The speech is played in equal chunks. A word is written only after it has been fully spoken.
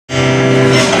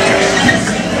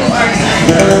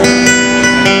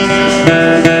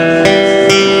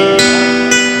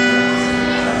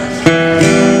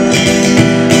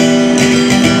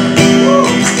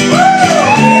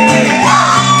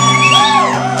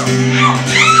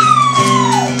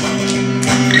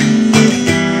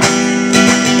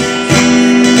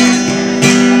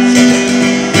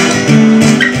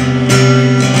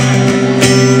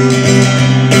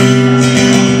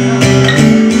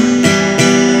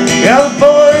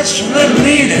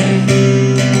bleeding.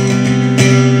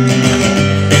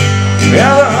 We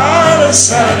had the heart of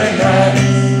Saturday night.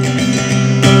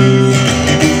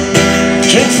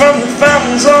 Drink from the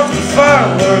fountains of the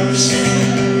fireworks,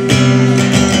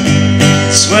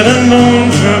 sweat and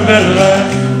moan for a better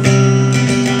life.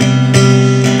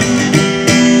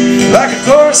 Like a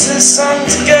chorus is sung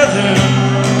together,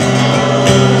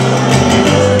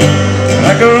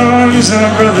 like our arms and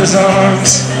our brother's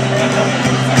arms.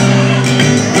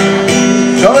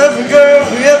 Tell every girl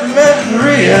we ever met in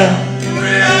Rio,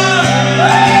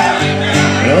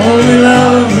 the only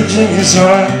love of Virginia's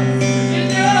heart.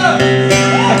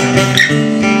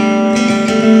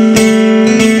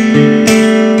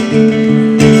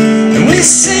 And we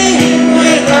sing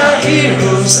with our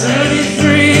heroes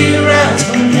 33 rounds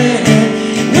per minute.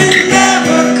 We're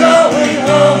never going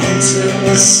home until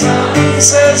the sun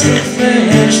says we're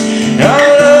finished.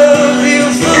 I'll love you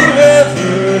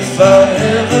forever if I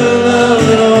ever love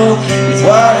at all. With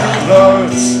wild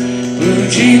hearts, blue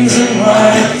jeans and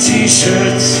white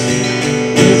t-shirts.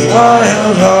 With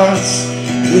wild hearts,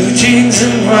 blue jeans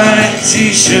and white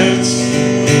t-shirts.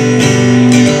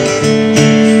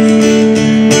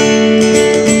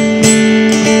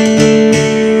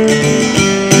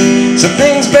 Some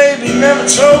things baby never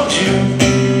told you,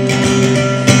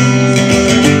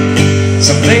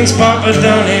 some things Papa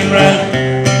done ain't right.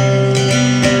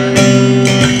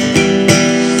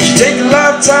 Should take a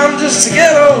lifetime just to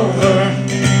get over.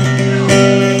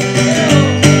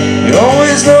 You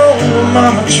always know when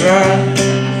Mama tried.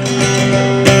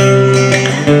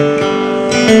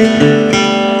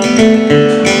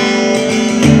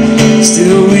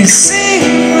 Still we sing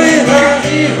with our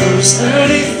heroes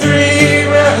 33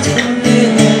 rounds per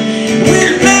minute.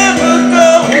 We're never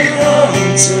going home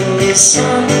until the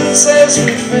sun says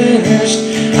we're finished.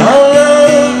 I'll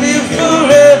love you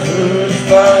forever if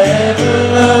I ever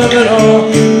love at all.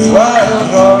 With wild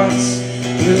hearts,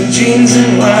 blue jeans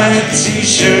and white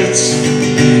t-shirts.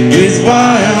 With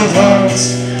wild hearts,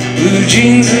 blue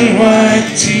jeans and white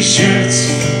t-shirts.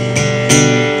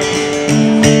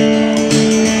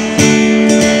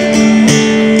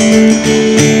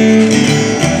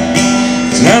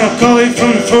 Tonight I'll call you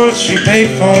from the 4th Street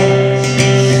payphone.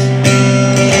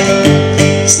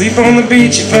 Sleep on the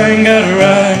beach if I ain't got a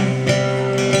ride.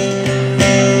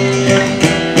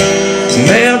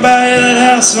 Someday I'll buy you that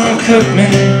house on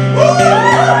Cookman.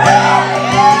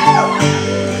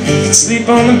 Sleep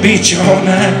on the beach all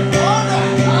night.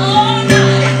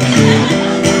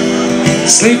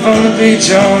 Sleep on the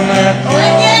beach all night. All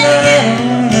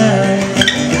night.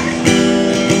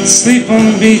 Sleep on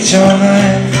the beach all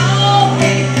night.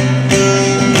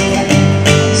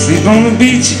 Sleep on the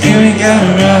beach if you ain't got a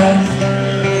ride.